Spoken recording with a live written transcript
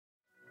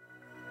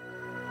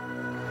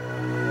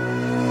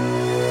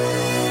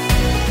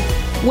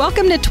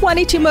Welcome to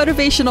 22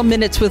 Motivational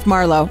Minutes with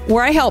Marlo,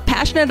 where I help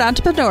passionate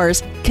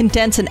entrepreneurs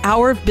condense an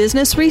hour of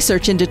business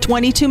research into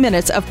 22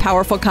 minutes of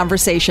powerful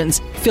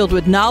conversations filled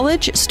with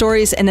knowledge,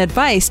 stories, and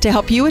advice to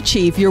help you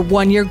achieve your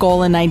one-year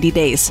goal in 90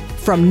 days.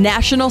 From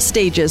national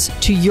stages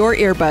to your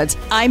earbuds,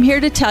 I'm here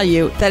to tell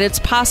you that it's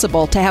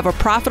possible to have a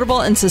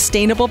profitable and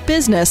sustainable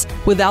business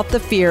without the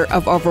fear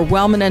of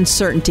overwhelm and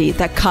uncertainty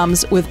that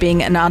comes with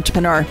being an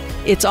entrepreneur.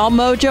 It's all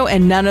mojo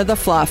and none of the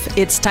fluff.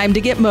 It's time to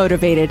get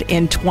motivated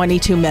in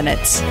 22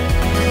 minutes.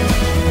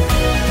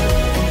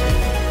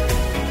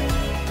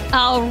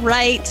 All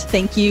right.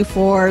 Thank you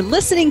for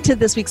listening to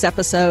this week's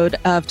episode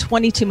of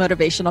 22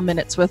 Motivational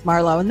Minutes with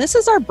Marlo. And this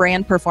is our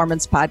brand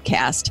performance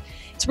podcast.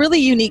 It's really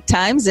unique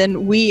times,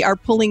 and we are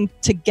pulling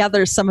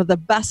together some of the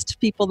best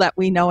people that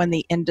we know in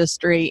the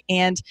industry.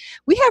 And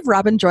we have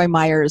Robin Joy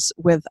Myers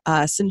with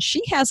us, and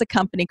she has a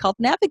company called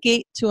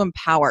Navigate to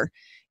Empower.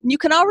 And you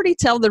can already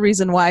tell the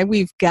reason why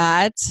we've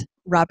got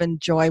Robin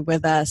Joy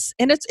with us.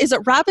 And is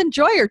it Robin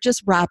Joy or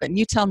just Robin?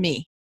 You tell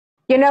me.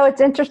 You know, it's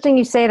interesting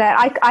you say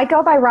that. I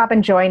go by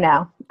Robin Joy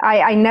now.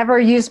 I never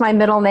used my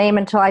middle name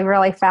until I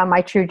really found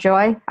my true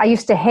joy. I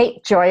used to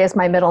hate Joy as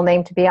my middle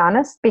name, to be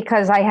honest,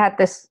 because I had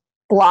this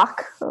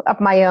block of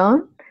my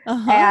own.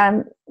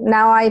 And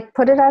now I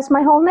put it as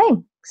my whole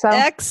name. So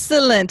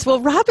excellent. Well,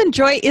 Robin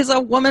Joy is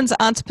a woman's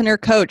entrepreneur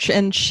coach,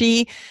 and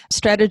she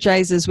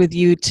strategizes with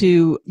you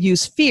to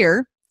use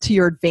fear to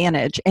your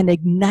advantage and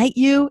ignite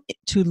you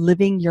to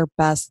living your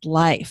best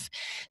life.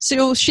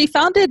 So she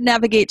founded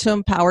Navigate to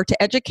Empower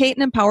to educate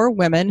and empower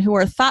women who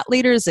are thought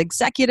leaders,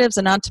 executives,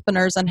 and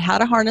entrepreneurs on how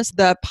to harness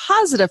the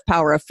positive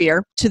power of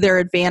fear to their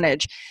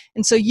advantage.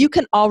 And so you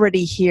can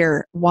already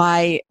hear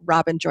why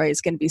Robin Joy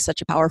is going to be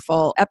such a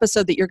powerful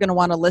episode that you're going to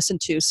want to listen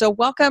to. So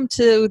welcome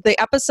to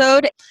the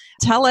episode.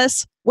 Tell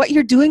us what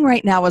you're doing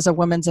right now as a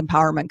women's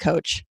empowerment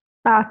coach.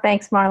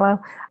 Thanks,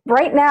 Marlo.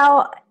 Right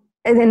now,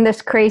 in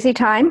this crazy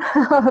time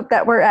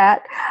that we're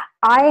at,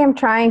 I am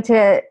trying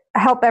to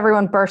help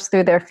everyone burst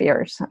through their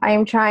fears. I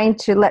am trying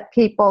to let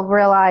people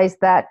realize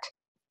that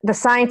the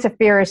science of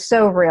fear is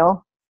so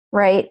real,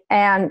 right?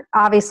 And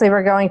obviously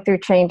we're going through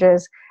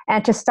changes,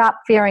 and to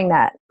stop fearing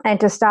that and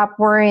to stop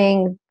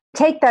worrying.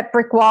 Take that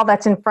brick wall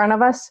that's in front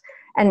of us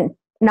and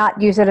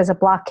not use it as a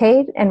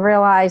blockade, and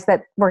realize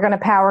that we're going to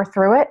power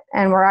through it,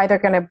 and we're either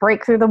going to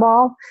break through the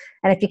wall.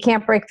 And if you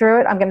can't break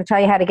through it, I'm going to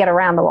tell you how to get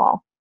around the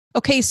wall.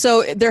 Okay,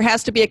 so there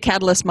has to be a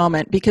catalyst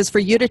moment, because for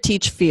you to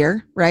teach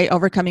fear, right,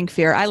 overcoming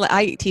fear,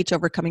 I teach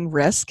overcoming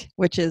risk,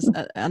 which is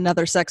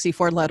another sexy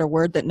four-letter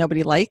word that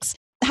nobody likes.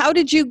 How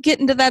did you get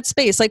into that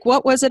space? Like,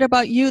 what was it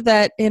about you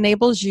that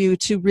enables you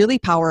to really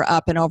power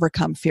up and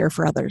overcome fear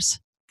for others?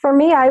 For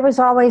me, I was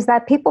always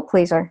that people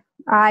pleaser.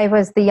 I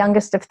was the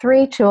youngest of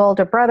three, two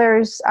older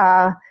brothers.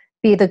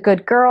 Be the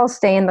good girl,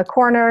 stay in the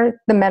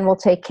corner. The men will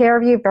take care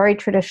of you. Very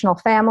traditional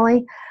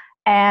family.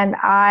 And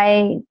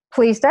I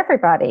pleased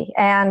everybody.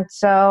 And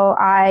so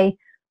I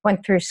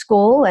went through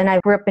school, and I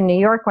grew up in New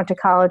York, went to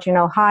college in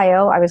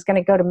Ohio. I was going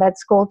to go to med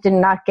school, did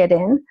not get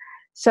in.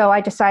 So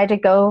I decided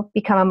to go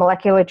become a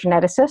molecular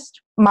geneticist.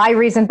 My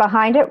reason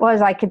behind it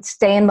was I could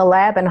stay in the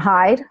lab and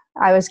hide.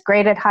 I was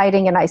great at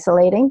hiding and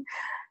isolating.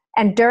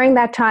 And during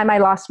that time, I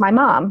lost my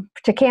mom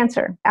to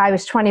cancer. I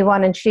was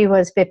 21 and she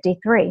was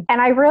 53.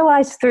 And I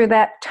realized through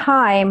that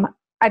time,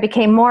 I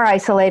became more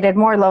isolated,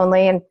 more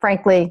lonely, and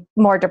frankly,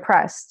 more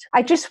depressed.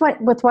 I just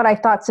went with what I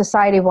thought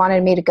society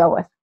wanted me to go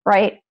with,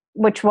 right?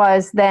 Which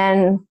was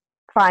then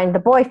find the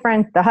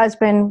boyfriend, the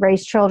husband,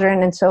 raise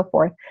children, and so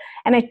forth.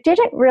 And it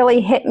didn't really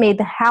hit me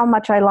how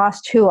much I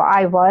lost who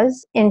I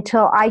was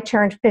until I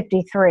turned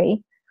 53.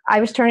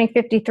 I was turning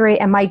 53,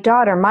 and my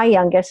daughter, my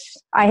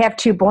youngest, I have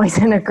two boys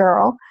and a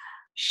girl,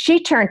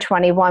 she turned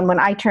 21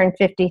 when I turned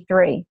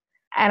 53.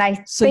 And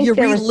I so think you're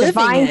there was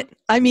reliving it.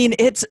 I mean,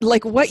 it's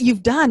like what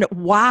you've done.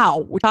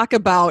 Wow. We talk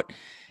about,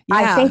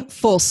 I think,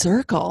 full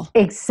circle.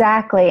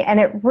 Exactly. And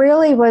it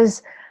really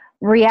was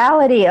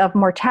reality of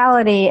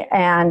mortality,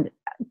 and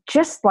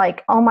just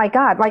like, oh my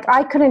God, like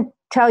I couldn't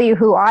tell you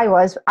who I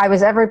was. I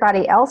was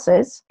everybody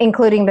else's,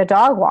 including the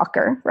dog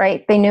walker,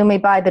 right? They knew me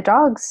by the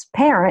dog's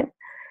parent,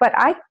 but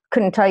I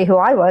couldn't tell you who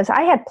I was.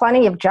 I had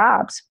plenty of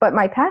jobs, but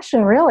my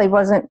passion really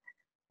wasn't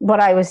what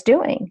I was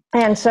doing.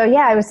 And so,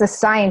 I was the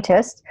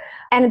scientist.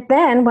 And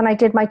then when I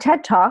did my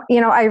TED Talk,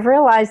 I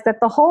realized that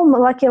the whole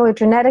molecular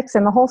genetics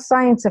and the whole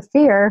science of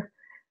fear,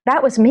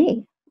 that was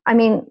me. I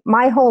mean,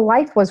 my whole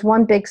life was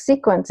one big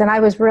sequence, and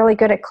I was really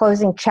good at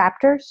closing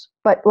chapters,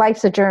 but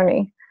life's a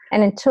journey.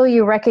 And until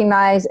you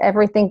recognize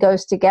everything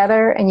goes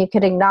together and you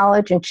can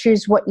acknowledge and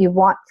choose what you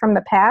want from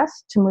the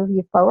past to move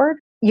you forward,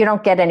 you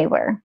don't get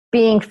anywhere.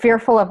 Being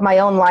fearful of my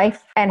own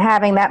life and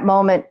having that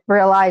moment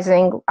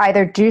realizing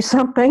either do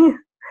something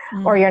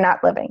or you're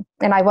not living.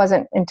 And I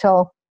wasn't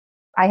until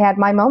I had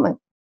my moment.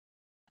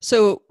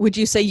 So would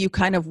you say you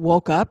kind of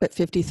woke up at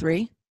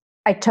 53?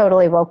 I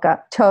totally woke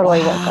up.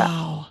 Woke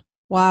up.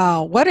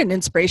 Wow. What an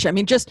inspiration. I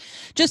mean, just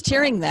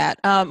hearing that,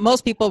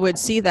 most people would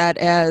see that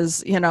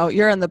as,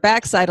 you're on the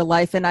backside of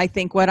life. And I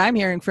think what I'm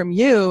hearing from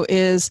you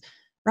is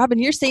Robin,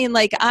 you're saying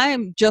like,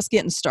 I'm just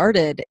getting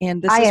started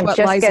and this I is am what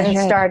just lies getting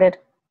ahead. started.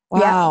 Yeah.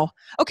 Wow.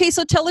 Okay,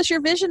 so tell us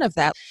your vision of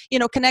that.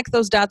 Connect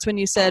those dots when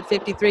you said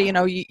 53,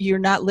 you're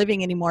not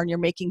living anymore and you're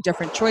making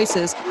different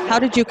choices. How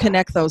did you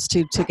connect those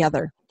two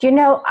together?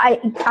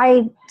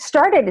 I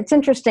started, it's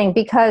interesting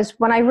because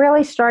when I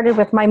really started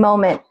with my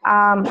moment,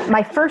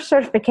 my first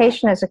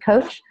certification as a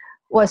coach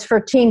was for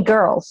teen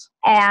girls.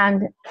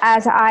 And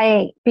as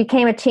I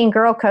became a teen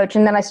girl coach,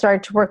 and then I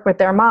started to work with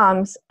their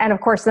moms, and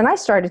of course, then I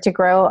started to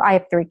grow. I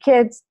have 3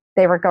 kids.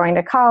 They were going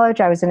to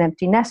college. I was an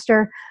empty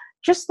nester.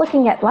 Just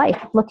looking at life,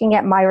 looking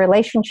at my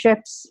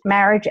relationships,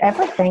 marriage,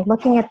 everything,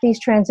 looking at these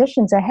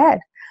transitions ahead.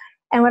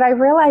 And what I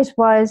realized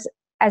was,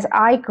 as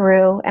I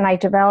grew and I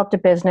developed a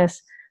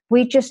business,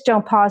 we just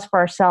don't pause for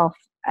ourselves.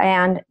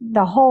 And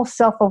the whole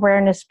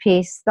self-awareness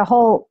piece, the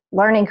whole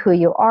learning who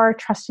you are,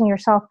 trusting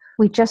yourself,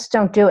 we just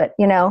don't do it,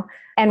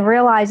 and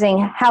realizing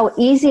how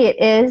easy it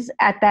is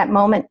at that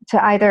moment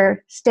to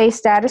either stay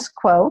status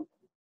quo.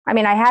 I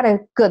mean, I had a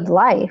good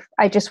life.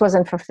 I just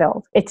wasn't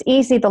fulfilled. It's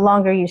easy the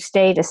longer you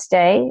stay to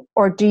stay,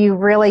 or do you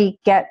really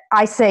get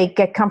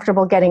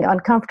comfortable getting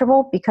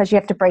uncomfortable because you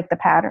have to break the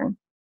pattern.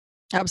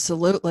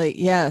 Absolutely.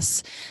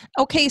 Yes.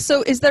 Okay.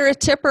 So is there a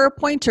tip or a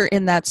pointer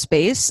in that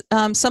space?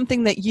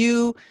 Something that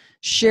you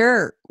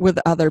share with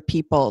other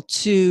people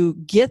to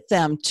get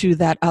them to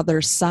that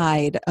other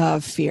side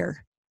of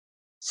fear?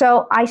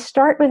 So I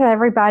start with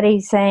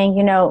everybody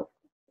saying,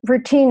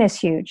 routine is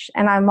huge.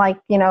 And I'm like,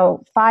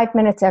 5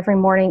 minutes every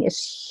morning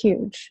is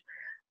huge.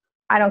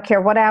 I don't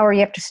care what hour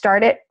you have to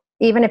start it.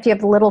 Even if you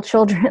have little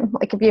children,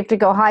 like if you have to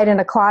go hide in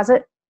a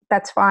closet,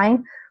 that's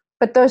fine.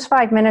 But those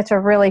 5 minutes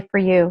are really for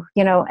you,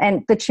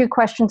 and the 2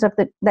 questions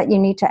that you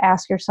need to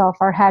ask yourself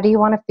are, how do you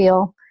want to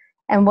feel?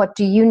 And what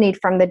do you need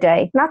from the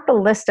day? Not the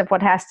list of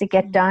what has to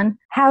get done.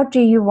 How do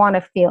you want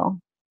to feel?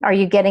 Are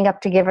you getting up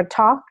to give a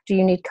talk? Do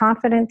you need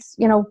confidence?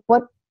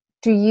 What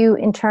do you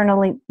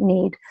internally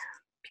need?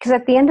 Because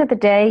at the end of the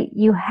day,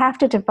 you have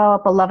to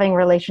develop a loving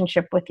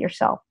relationship with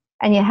yourself,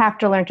 and you have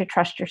to learn to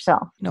trust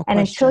yourself. No and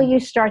question. Until you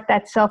start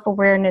that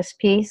self-awareness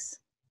piece,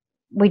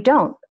 we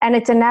don't. And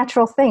it's a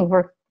natural thing.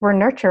 We're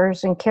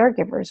nurturers and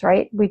caregivers,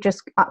 right?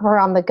 We're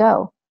on the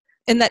go.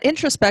 And that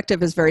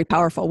introspective is very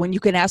powerful when you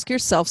can ask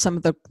yourself some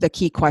of the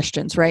key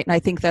questions, right? And I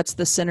think that's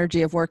the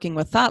synergy of working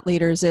with thought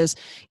leaders is,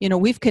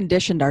 we've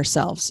conditioned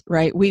ourselves,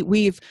 right?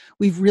 We've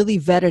really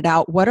vetted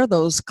out what are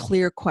those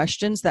clear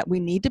questions that we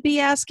need to be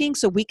asking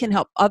so we can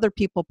help other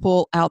people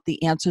pull out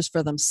the answers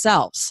for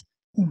themselves.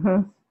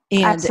 Mm-hmm.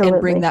 And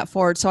bring that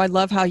forward. So I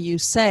love how you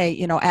say,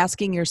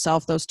 asking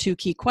yourself those 2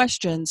 key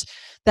questions,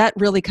 that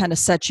really kind of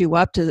sets you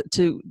up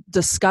to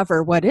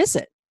discover, what is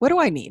it? What do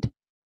I need?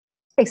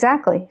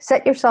 Exactly.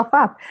 Set yourself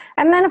up.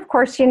 And then, of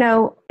course,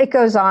 it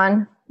goes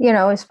on,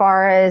 as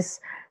far as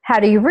how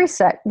do you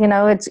reset?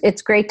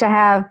 It's great to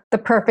have the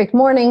perfect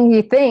morning,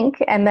 you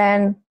think, and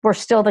then we're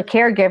still the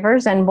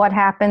caregivers. And what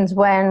happens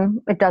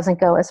when it doesn't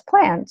go as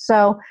planned?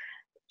 So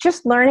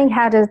just learning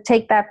how to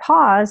take that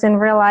pause and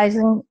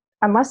realizing,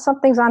 unless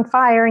something's on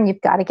fire and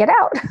you've got to get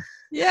out.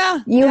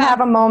 Yeah. You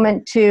have a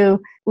moment to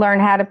learn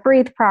how to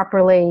breathe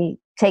properly,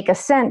 take a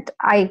scent.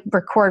 I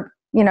record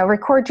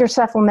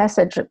yourself a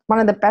message. One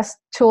of the best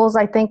tools,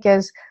 I think,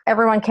 is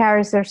everyone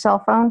carries their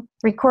cell phone.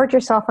 Record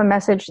yourself a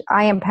message.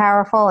 I am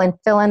powerful, and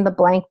fill in the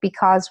blank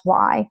because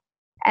why.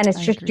 And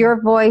it's just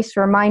your voice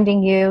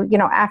reminding you,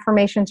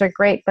 affirmations are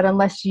great, but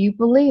unless you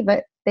believe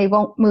it, they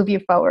won't move you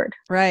forward.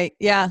 Right.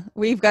 Yeah.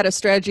 We've got a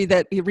strategy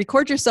that you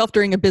record yourself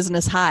during a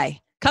business high.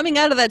 Coming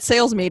out of that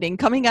sales meeting,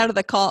 coming out of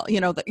the call,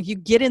 you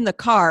get in the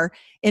car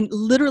and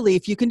literally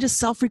if you can just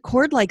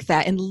self-record like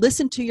that and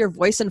listen to your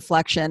voice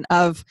inflection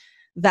of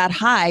that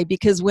high,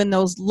 because when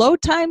those low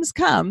times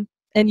come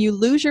and you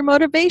lose your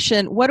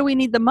motivation, what do we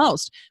need the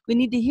most? We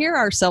need to hear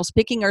ourselves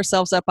picking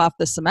ourselves up off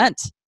the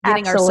cement,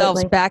 getting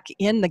ourselves back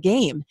in the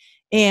game.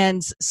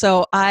 And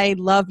so I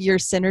love your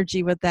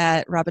synergy with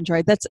that, Robin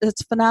Joy. That's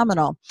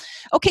phenomenal.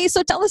 Okay,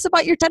 so tell us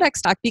about your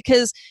TEDx talk,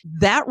 because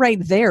that right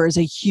there is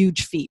a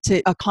huge feat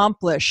to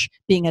accomplish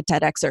being a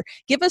TEDxer.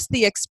 Give us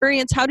the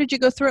experience. How did you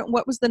go through it? And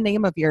what was the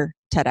name of your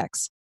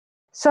TEDx?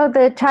 So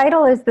the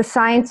title is The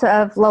Science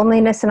of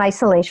Loneliness and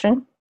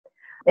Isolation.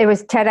 It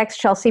was TEDx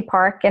Chelsea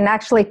Park, and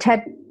actually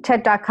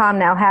TED.com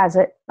now has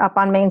it up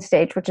on main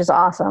stage, which is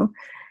awesome.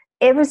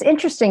 It was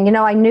interesting.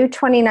 I knew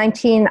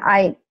 2019,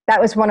 that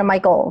was one of my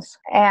goals.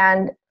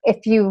 And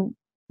if you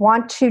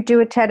want to do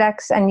a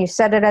TEDx and you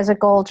set it as a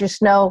goal,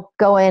 just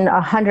go in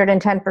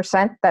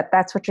 110%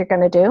 that's what you're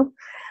going to do.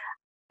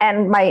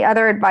 And my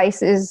other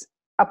advice is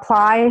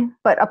apply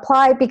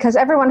because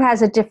everyone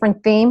has a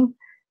different theme.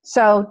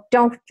 So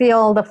don't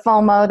feel the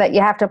FOMO that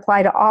you have to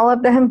apply to all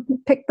of them.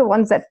 Pick the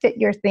ones that fit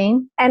your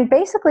theme. And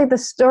basically the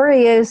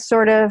story is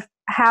sort of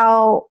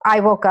how I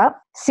woke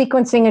up,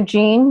 sequencing a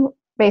gene,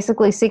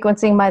 basically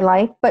sequencing my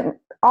life, but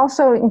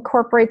also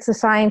incorporates the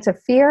science of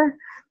fear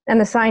and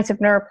the science of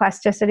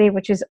neuroplasticity,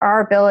 which is our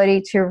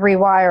ability to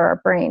rewire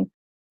our brain.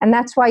 And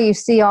that's why you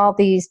see all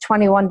these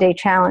 21-day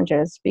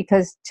challenges,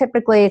 because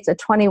typically it's a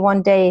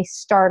 21-day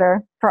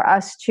starter for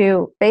us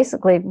to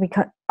basically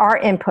our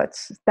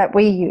inputs that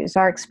we use,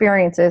 our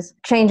experiences,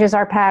 changes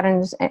our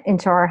patterns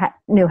into our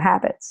new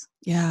habits.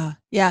 Yeah.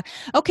 Yeah.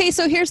 Okay.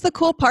 So here's the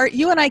cool part.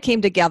 You and I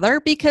came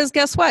together because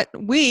guess what?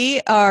 We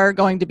are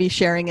going to be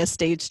sharing a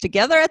stage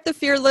together at the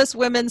Fearless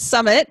Women's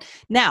Summit.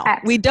 Now,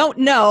 we don't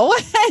know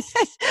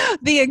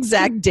the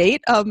exact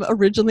date.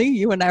 Originally,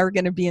 you and I were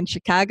going to be in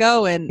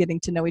Chicago and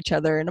getting to know each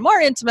other in a more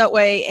intimate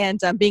way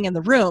and being in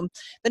the room.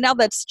 But now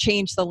that's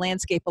changed the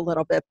landscape a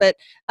little bit. But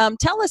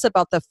tell us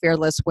about the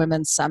Fearless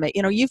Women's Summit.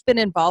 You know, you've been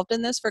involved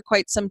in this for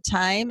quite some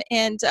time,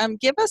 and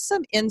give us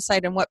some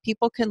insight on what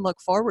people can look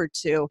forward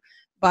to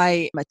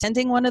by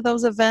attending one of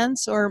those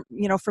events or,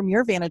 you know, from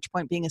your vantage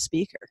point being a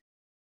speaker?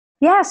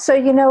 Yeah. So,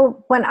 you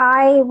know, when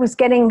I was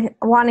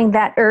wanting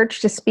that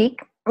urge to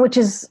speak, which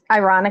is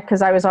ironic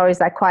because I was always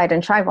that quiet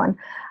and shy one,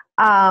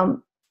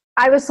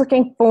 I was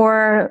looking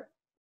for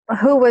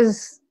who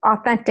was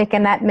authentic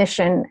in that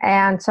mission.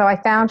 And so I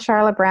found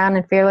Charlotte Brown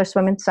and Fearless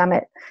Women's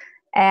Summit.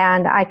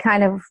 And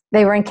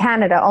they were in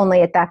Canada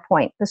only at that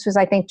point. This was,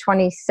 I think,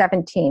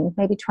 2017,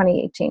 maybe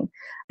 2018.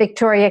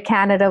 Victoria,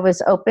 Canada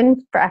was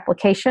open for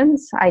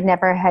applications. I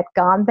never had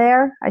gone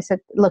there. I said,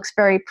 it looks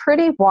very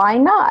pretty. Why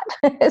not?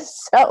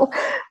 So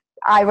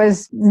I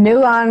was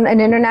new on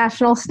an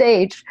international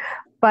stage,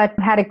 but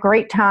had a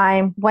great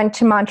time, went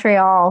to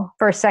Montreal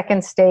for a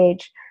second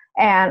stage,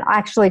 and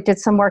actually did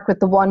some work with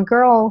the One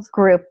Girl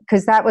group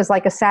because that was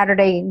like a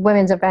Saturday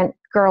women's event,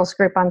 girls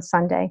group on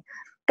Sunday.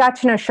 Got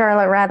to know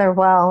Charlotte rather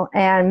well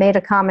and made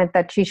a comment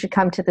that she should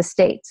come to the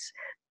States.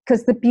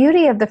 Because the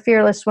beauty of the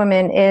Fearless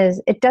Women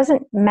is it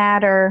doesn't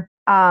matter.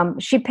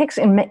 She picks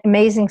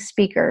amazing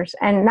speakers,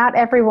 and not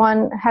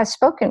everyone has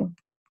spoken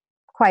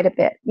quite a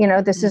bit. You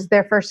know, this is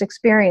their first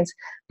experience,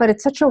 but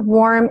it's such a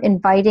warm,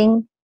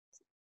 inviting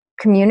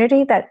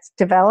community that's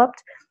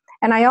developed.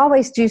 And I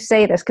always do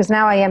say this because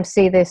now I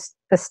MC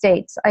the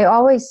States. I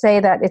always say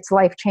that it's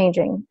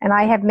life-changing. And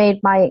I have made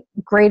my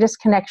greatest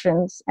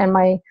connections and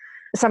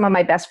some of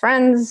my best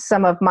friends,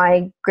 some of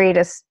my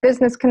greatest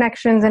business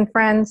connections and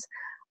friends.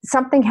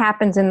 Something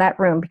happens in that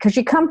room because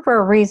you come for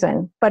a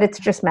reason, but it's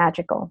just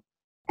magical.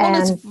 And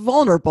it's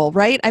vulnerable,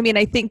 right? I mean,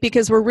 I think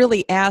because we're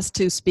really asked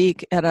to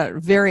speak at a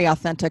very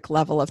authentic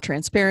level of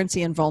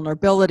transparency and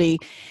vulnerability.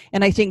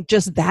 And I think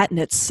just that in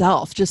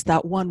itself, just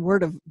that one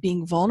word of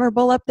being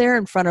vulnerable up there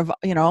in front of,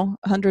 you know,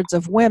 hundreds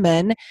of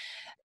women,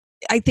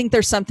 I think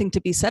there's something to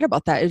be said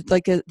about that. It's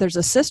like there's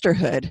a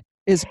sisterhood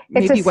is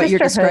maybe what you're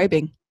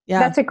describing. Yeah.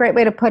 That's a great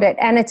way to put it.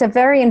 And it's a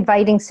very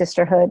inviting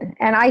sisterhood.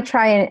 And I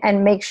try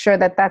and make sure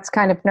that that's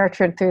kind of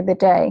nurtured through the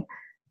day,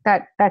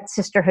 that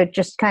sisterhood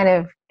just kind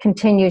of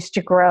continues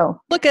to grow.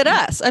 Look at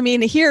us. I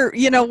mean, here,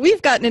 you know,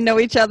 we've gotten to know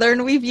each other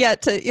and we've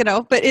yet to, you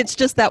know, but it's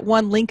just that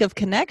one link of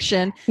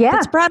connection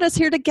that's brought us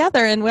here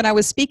together. And when I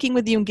was speaking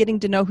with you and getting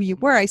to know who you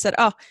were, I said,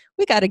 oh,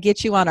 we got to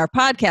get you on our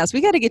podcast.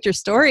 We got to get your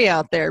story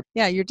out there.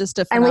 Yeah, you're just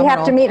a phenomenal And we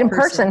have to meet in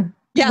person.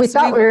 Yes, we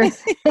thought we were.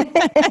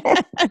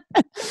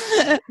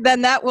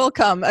 Then that will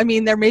come. I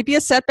mean, there may be a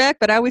setback,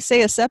 but I always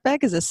say a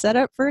setback is a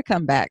setup for a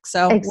comeback.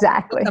 So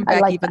exactly, we'll come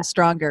back even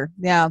stronger.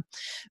 Yeah.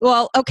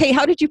 Well, okay.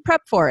 How did you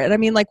prep for it? I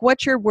mean, like,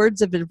 what's your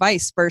words of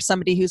advice for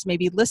somebody who's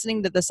maybe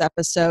listening to this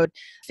episode,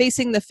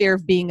 facing the fear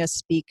of being a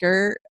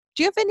speaker?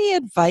 Do you have any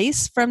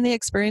advice from the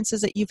experiences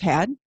that you've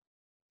had?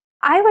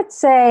 I would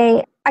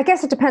say, I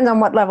guess it depends on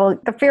what level.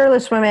 The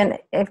Fearless Women,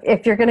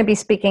 if you're going to be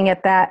speaking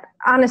at that,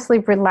 honestly,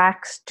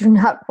 relax. Do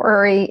not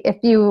worry. If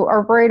you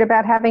are worried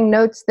about having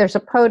notes, there's a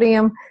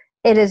podium.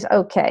 It is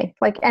okay.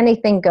 Like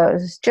anything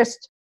goes.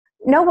 Just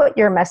know what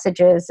your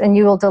message is and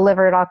you will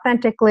deliver it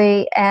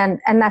authentically.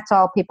 And that's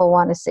all people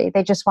want to see.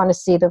 They just want to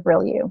see the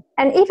real you.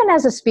 And even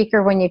as a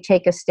speaker, when you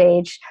take a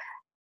stage,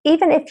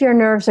 even if your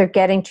nerves are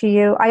getting to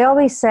you, I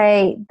always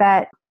say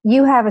that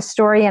you have a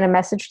story and a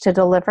message to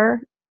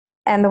deliver.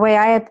 And the way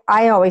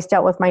I always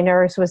dealt with my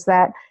nerves was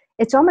that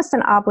it's almost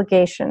an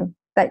obligation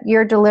that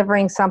you're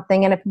delivering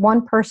something. And if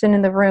one person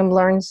in the room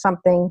learns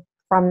something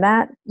from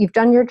that, you've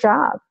done your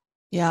job.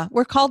 Yeah,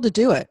 we're called to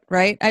do it,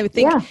 right? I would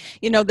think,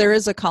 you know, there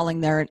is a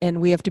calling there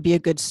and we have to be a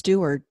good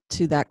steward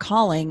to that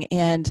calling.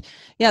 And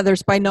yeah,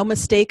 there's by no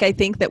mistake, I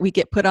think, that we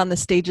get put on the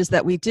stages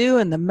that we do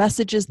and the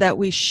messages that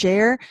we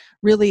share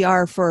really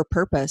are for a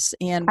purpose.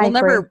 And we'll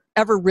never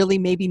ever really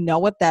maybe know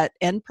what that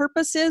end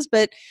purpose is,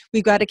 but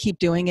we've got to keep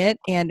doing it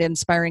and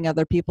inspiring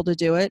other people to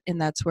do it. And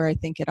that's where I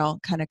think it all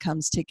kind of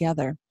comes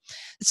together.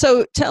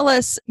 So tell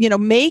us, you know,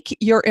 make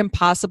your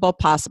impossible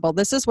possible.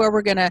 This is where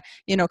we're going to,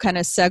 you know, kind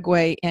of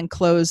segue and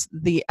close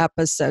the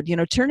episode, you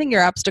know, turning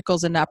your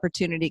obstacles into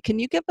opportunity. Can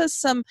you give us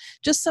some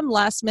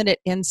last minute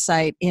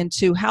insight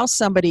into how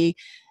somebody,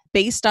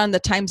 based on the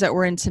times that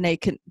we're in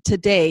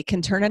today,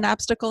 can turn an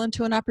obstacle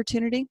into an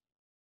opportunity?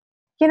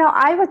 You know,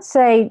 I would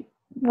say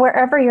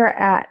wherever you're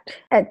at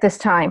this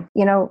time,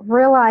 you know,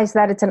 realize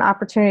that it's an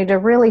opportunity to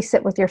really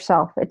sit with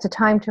yourself. It's a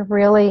time to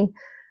really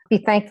be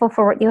thankful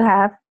for what you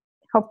have.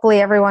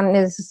 Hopefully everyone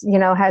is, you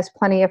know, has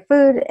plenty of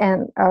food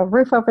and a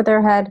roof over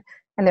their head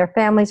and their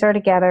families are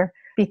together.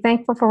 Be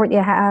thankful for what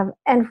you have.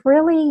 And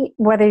really,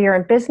 whether you're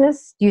in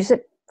business, use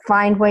it,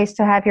 find ways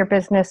to have your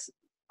business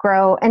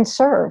grow and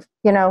serve.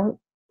 You know,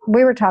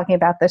 We were talking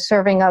about this,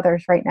 serving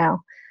others right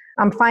now.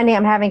 I'm finding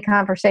I'm having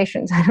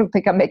conversations. I don't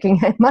think I'm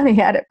making money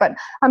at it, but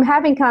I'm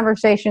having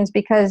conversations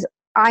because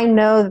I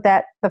know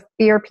that the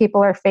fear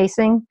people are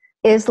facing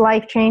is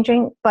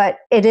life-changing, but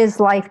it is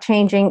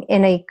life-changing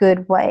in a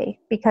good way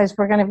because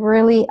we're going to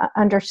really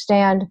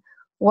understand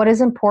what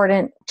is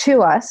important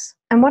to us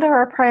and what are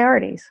our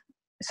priorities.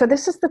 So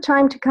this is the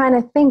time to kind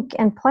of think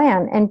and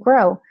plan and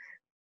grow.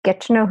 Get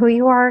to know who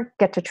you are,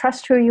 get to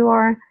trust who you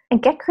are,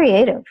 and get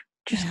creative.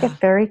 Just get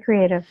very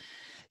creative.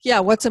 Yeah,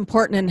 what's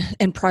important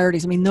in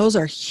priorities. I mean, those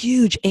are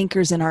huge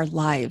anchors in our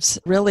lives.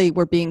 Really,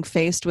 we're being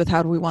faced with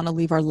how do we want to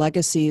leave our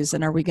legacies,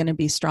 and are we going to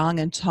be strong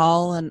and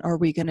tall, and are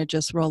we going to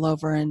just roll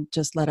over and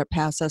just let it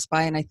pass us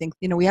by? And I think,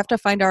 we have to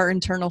find our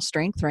internal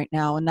strength right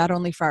now, and not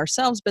only for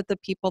ourselves, but the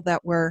people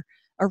that we're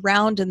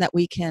around and that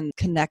we can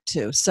connect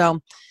to. So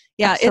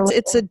yeah,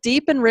 it's a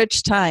deep and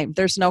rich time.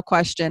 There's no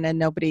question, and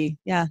nobody's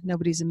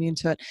immune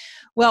to it.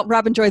 Well,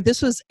 Robin Joy,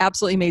 this was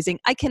absolutely amazing.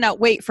 I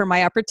cannot wait for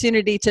my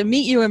opportunity to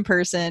meet you in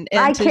person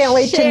and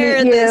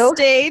share the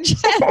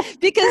stage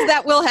because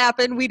that will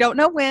happen. We don't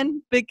know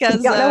when but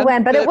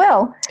it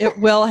will. It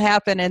will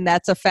happen, and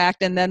that's a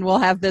fact. And then we'll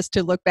have this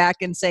to look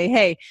back and say,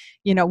 hey,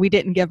 we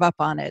didn't give up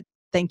on it.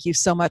 Thank you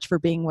so much for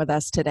being with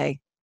us today.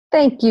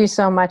 Thank you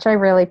so much. I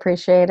really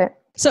appreciate it.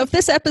 So if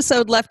this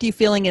episode left you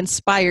feeling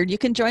inspired, you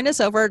can join us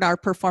over at our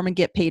Perform and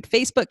Get Paid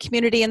Facebook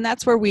community, and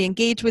that's where we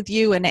engage with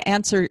you and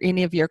answer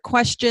any of your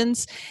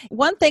questions.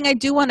 One thing I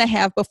do want to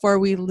have before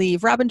we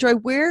leave, Robin Joy,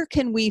 where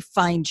can we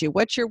find you?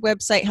 What's your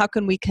website? How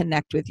can we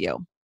connect with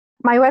you?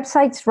 My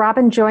website's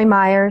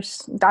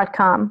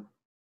robinjoymyers.com,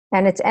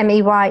 and it's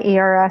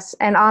MEYERS.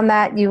 And on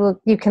that, you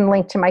can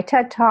link to my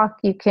TED Talk.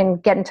 You can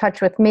get in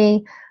touch with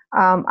me.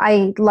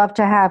 I love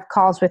to have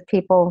calls with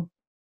people.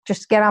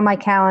 Just get on my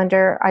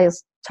calendar. I'll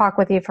talk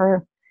with you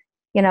for,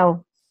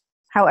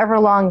 however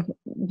long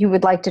you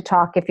would like to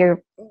talk. If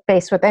you're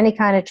faced with any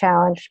kind of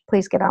challenge,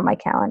 please get on my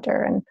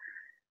calendar and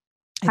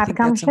have a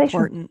conversation. That's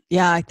important.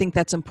 Yeah, I think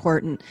that's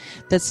important.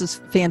 This is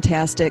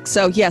fantastic.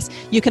 So yes,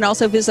 you can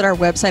also visit our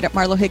website at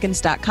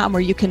marlohiggins.com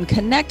where you can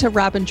connect to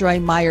Robin Joy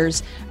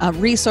Myers'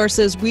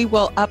 resources. We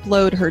will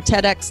upload her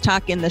TEDx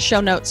talk in the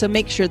show notes, so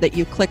make sure that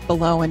you click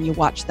below and you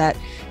watch that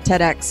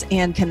TEDx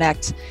and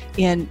connect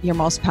in your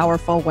most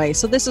powerful way.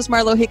 So this is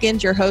Marlo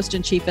Higgins, your host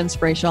and Chief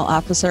Inspirational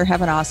Officer.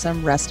 Have an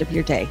awesome rest of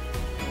your day.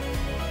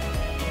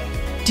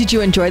 Did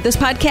you enjoy this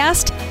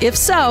podcast? If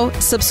so,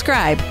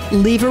 subscribe,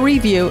 leave a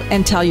review,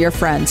 and tell your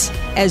friends.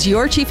 As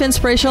your Chief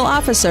Inspirational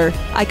Officer,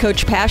 I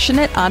coach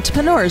passionate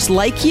entrepreneurs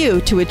like you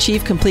to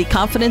achieve complete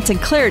confidence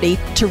and clarity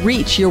to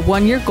reach your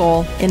one-year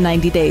goal in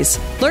 90 days.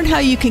 Learn how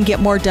you can get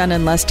more done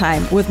in less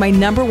time with my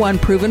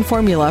 #1 proven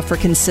formula for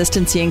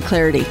consistency and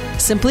clarity.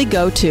 Simply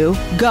go to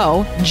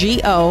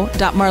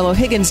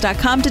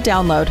go.marlohiggins.com to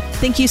download.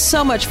 Thank you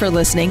so much for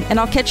listening, and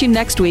I'll catch you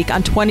next week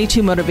on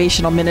 22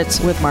 Motivational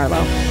Minutes with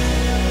Marlo.